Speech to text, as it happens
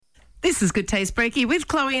This is Good Taste Breaky with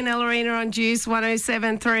Chloe and Ellerina on Juice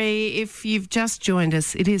 107.3. If you've just joined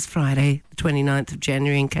us, it is Friday, the 29th of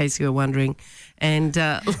January, in case you were wondering. And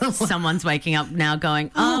someone's waking up now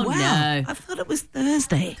going, oh wow. no. I thought it was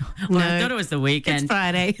Thursday. Well, I thought it was the weekend. It's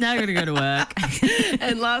Friday. Now I've got to go to work.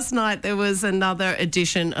 And last night there was another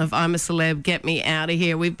edition of I'm a Celeb, Get Me Out of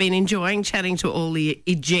Here. We've been enjoying chatting to all the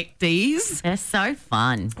ejectees. They're so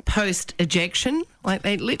fun. Post-ejection. Like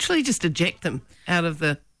they literally just eject them out of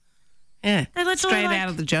the, straight out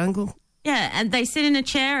of the jungle. Yeah, and they sit in a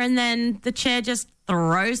chair and then the chair just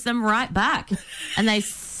throws them right back and they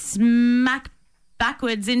smack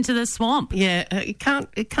backwards into the swamp. Yeah, it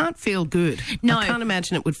can't feel good. No. I can't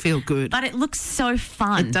imagine it would feel good. But it looks so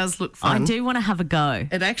fun. It does look fun. I do want to have a go.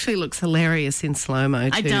 It actually looks hilarious in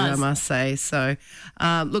slow-mo too, It does. I must say. So,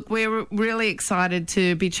 look, we're really excited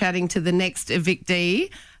to be chatting to the next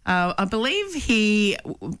evictee. I believe he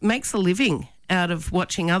makes a living out of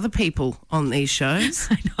watching other people on these shows.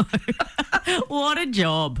 I know. What a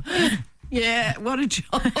job. Yeah, what a job.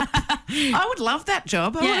 I would love that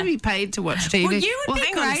job. I want to be paid to watch TV. Well, you would be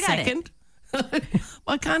hang great on a second.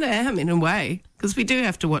 I kind of am in a way because we do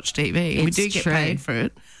have to watch TV and we It's do get true. paid for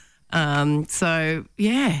it. So,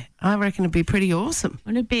 yeah, I reckon it'd be pretty awesome.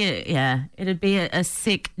 It'd be a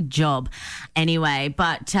sick job anyway.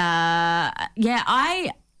 But,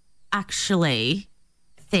 I actually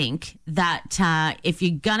think that if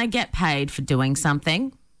you're going to get paid for doing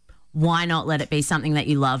something, why not let it be something that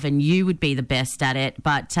you love and you would be the best at it?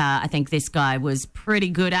 But I think this guy was pretty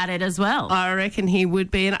good at it as well. I reckon he would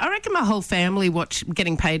be. And I reckon my whole family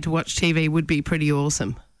getting paid to watch TV would be pretty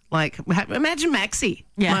awesome. Like, imagine Maxie,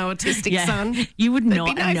 my autistic son. You would There'd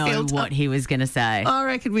not be no know filter. what he was going to say. I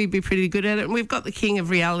reckon we'd be pretty good at it. And we've got the king of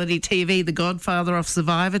reality TV, the godfather of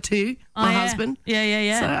Survivor too, my husband.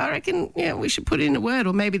 Yeah. So I reckon, we should put in a word,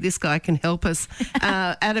 or maybe this guy can help us.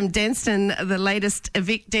 Adam Denston, the latest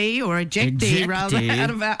evictee, or ejectee rather, out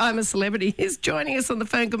of our I'm a Celebrity, is joining us on the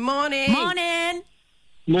phone. Good morning.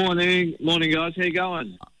 Morning. Morning, guys. How you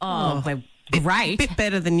going? Oh, we're great. Bit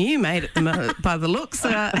better than you, mate, by the looks.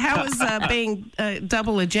 How was being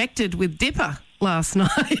double ejected with Dipper last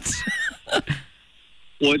night?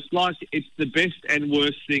 Well, it's the best and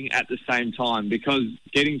worst thing at the same time, because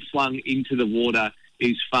getting flung into the water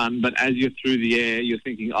is fun, but as you're through the air, you're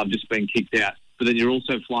thinking, I've just been kicked out. But then you're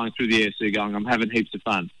also flying through the air, so you're going, I'm having heaps of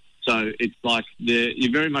fun. So it's like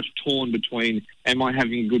you're very much torn between, am I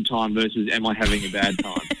having a good time versus am I having a bad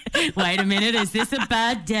time? Wait a minute, is this a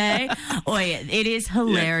bad day? It is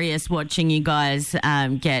hilarious watching you guys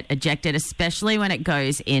get ejected, especially when it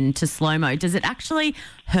goes into slow-mo. Does it actually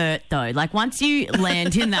hurt, though? Like, once you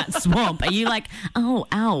land in that swamp, are you like, oh,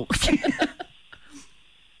 ow?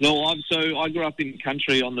 No, I grew up in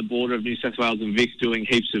country on the border of New South Wales and Vic, doing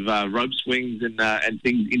heaps of rope swings and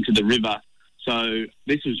things into the river. So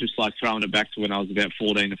this was just like throwing it back to when I was about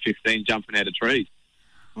 14 or 15, jumping out of trees.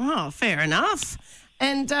 Oh, fair enough.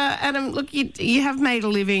 And Adam, look, you have made a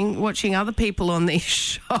living watching other people on these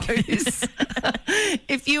shows.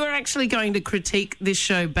 If you were actually going to critique this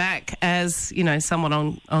show back as, someone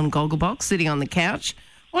on Gogglebox sitting on the couch,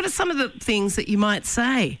 what are some of the things that you might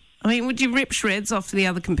say? I mean, would you rip shreds off the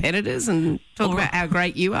other competitors and talk about how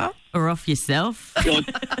great you are? Or off yourself?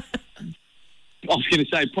 I was going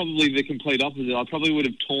to say probably the complete opposite. I probably would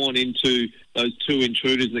have torn into those two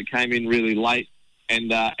intruders that came in really late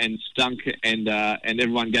and stunk, and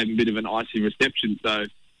everyone gave them a bit of an icy reception. So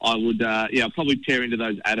I would, I'd probably tear into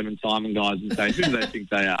those Adam and Simon guys and say, who do they think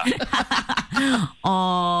they are?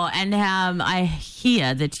 Oh, and I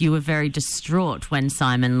hear that you were very distraught when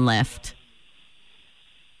Simon left.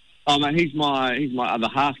 Oh, no, he's my other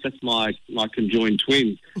half. That's my conjoined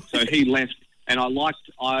twin. So he left. And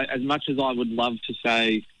as much as I would love to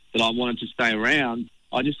say that I wanted to stay around,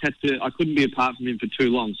 I couldn't be apart from him for too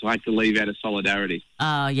long, so I had to leave out of solidarity.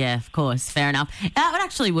 Oh, yeah, of course. Fair enough. That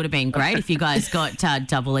would have been great if you guys got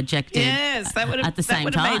double ejected. Yes, that would have at the same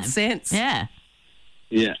time. Made sense. Yeah.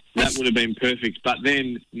 Yeah, that would have been perfect. But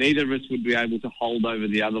then neither of us would be able to hold over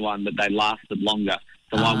the other one, but they lasted longer.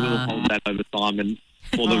 So I will hold that over Simon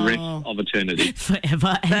for the rest of eternity.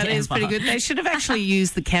 Forever and That is ever. pretty good. They should have actually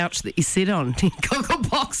used the couch that you sit on in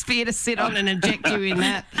Gogglebox for you to sit on and eject you in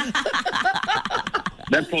that.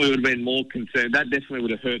 That probably would have been more concerned. That definitely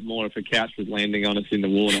would have hurt more if a couch was landing on us in the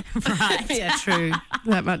water. Right. Yeah, true.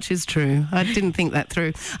 That much is true. I didn't think that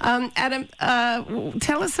through. Adam,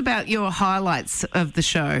 tell us about your highlights of the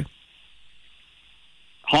show.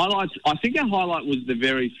 Highlights. I think our highlight was the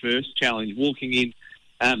very first challenge, walking in,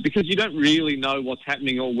 because you don't really know what's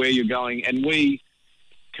happening or where you're going. And we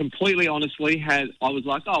completely honestly I was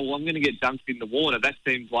like, oh, well, I'm going to get dunked in the water. That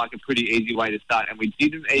seems like a pretty easy way to start. And we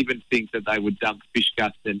didn't even think that they would dump fish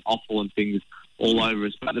guts and offal and things all over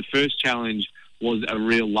us. But the first challenge was a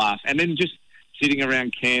real laugh. And then just sitting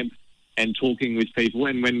around camp and talking with people.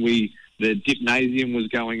 And when the gymnasium was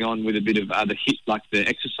going on with a bit of the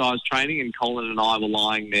exercise training, and Colin and I were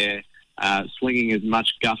lying there slinging as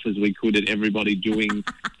much guff as we could at everybody doing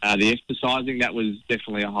the exercising. That was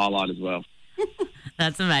definitely a highlight as well.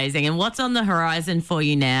 That's amazing. And what's on the horizon for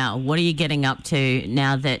you now? What are you getting up to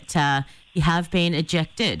now that you have been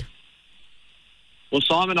ejected? Well,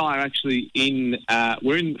 Simon and I are actually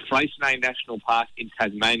we're in Freycinet National Park in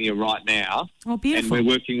Tasmania right now. Oh, beautiful. And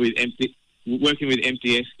we're working with Empty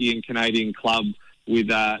Esky and Canadian Club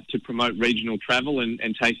to promote regional travel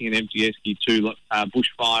and taking an Empty Esky to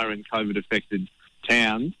bushfire and COVID-affected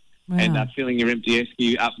towns. Wow. And filling your Empty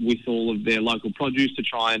Esky up with all of their local produce to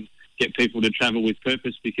try and get people to travel with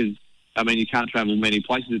purpose, because, I mean, you can't travel many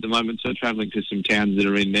places at the moment, so travelling to some towns that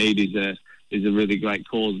are in need is a really great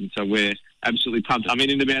cause. And so we're absolutely pumped. I mean,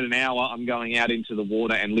 in about an hour, I'm going out into the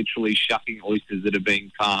water and literally shucking oysters that are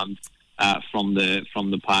being farmed from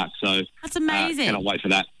the park. So that's amazing. Cannot wait for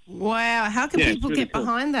that. Wow. How can people really get cool.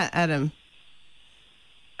 behind that, Adam?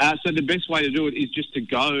 So the best way to do it is just to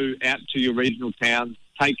go out to your regional towns,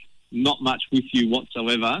 take not much with you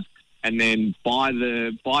whatsoever, and then buy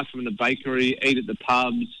from the bakery, eat at the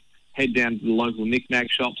pubs, head down to the local knick-knack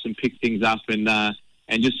shops and pick things up and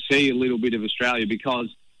just see a little bit of Australia, because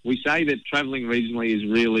we say that travelling regionally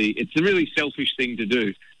it's a really selfish thing to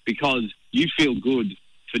do, because you feel good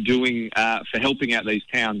for helping out these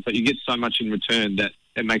towns, but you get so much in return that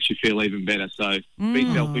it makes you feel even better. So be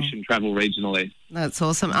selfish and travel regionally. That's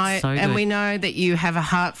awesome. So and we know that you have a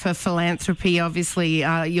heart for philanthropy. Obviously,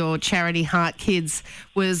 your charity Heart Kids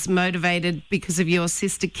was motivated because of your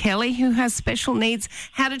sister Kelly, who has special needs.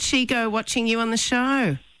 How did she go watching you on the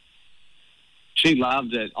show? She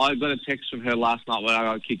loved it. I got a text from her last night when I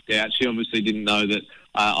got kicked out. She obviously didn't know that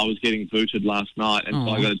I was getting booted last night, and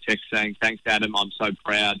so I got a text saying, "Thanks, Adam. I'm so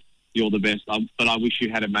proud. You're the best. But I wish you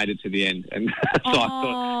had made it to the end." And so I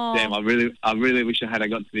thought, damn, I really wish I had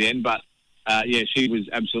got to the end. But she was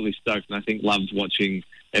absolutely stoked, and I think loved watching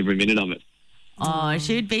every minute of it. Oh,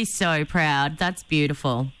 she'd be so proud. That's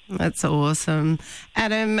beautiful. That's awesome.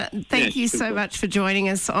 Adam, thank you so cool. much for joining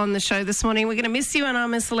us on the show this morning. We're going to miss you, and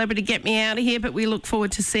I'm a Celebrity Get Me Out of Here, but we look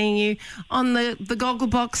forward to seeing you on the Goggle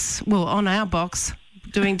Box, well, on our box,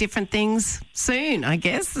 doing different things soon, I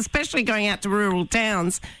guess, especially going out to rural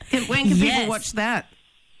towns. When can people watch that?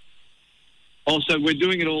 Also, we're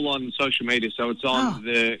doing it all on social media. So it's on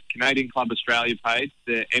the Canadian Club Australia page,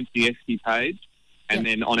 the Empty Esky page, and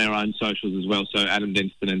then on our own socials as well. So Adam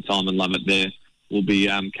Denston and Simon Lovett there will be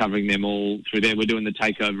covering them all through there. We're doing the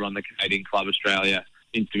takeover on the Canadian Club Australia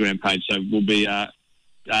Instagram page. So we'll be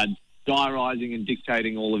diarising and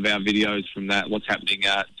dictating all of our videos from that, what's happening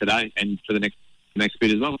today and for the next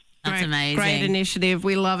bit as well. That's amazing. Great initiative.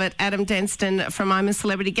 We love it. Adam Denston from I'm a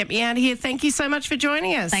Celebrity Get Me Out of Here. Thank you so much for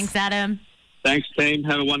joining us. Thanks, Adam. Thanks, team.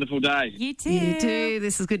 Have a wonderful day. You too. You too.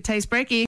 This is Good Taste Brekkie.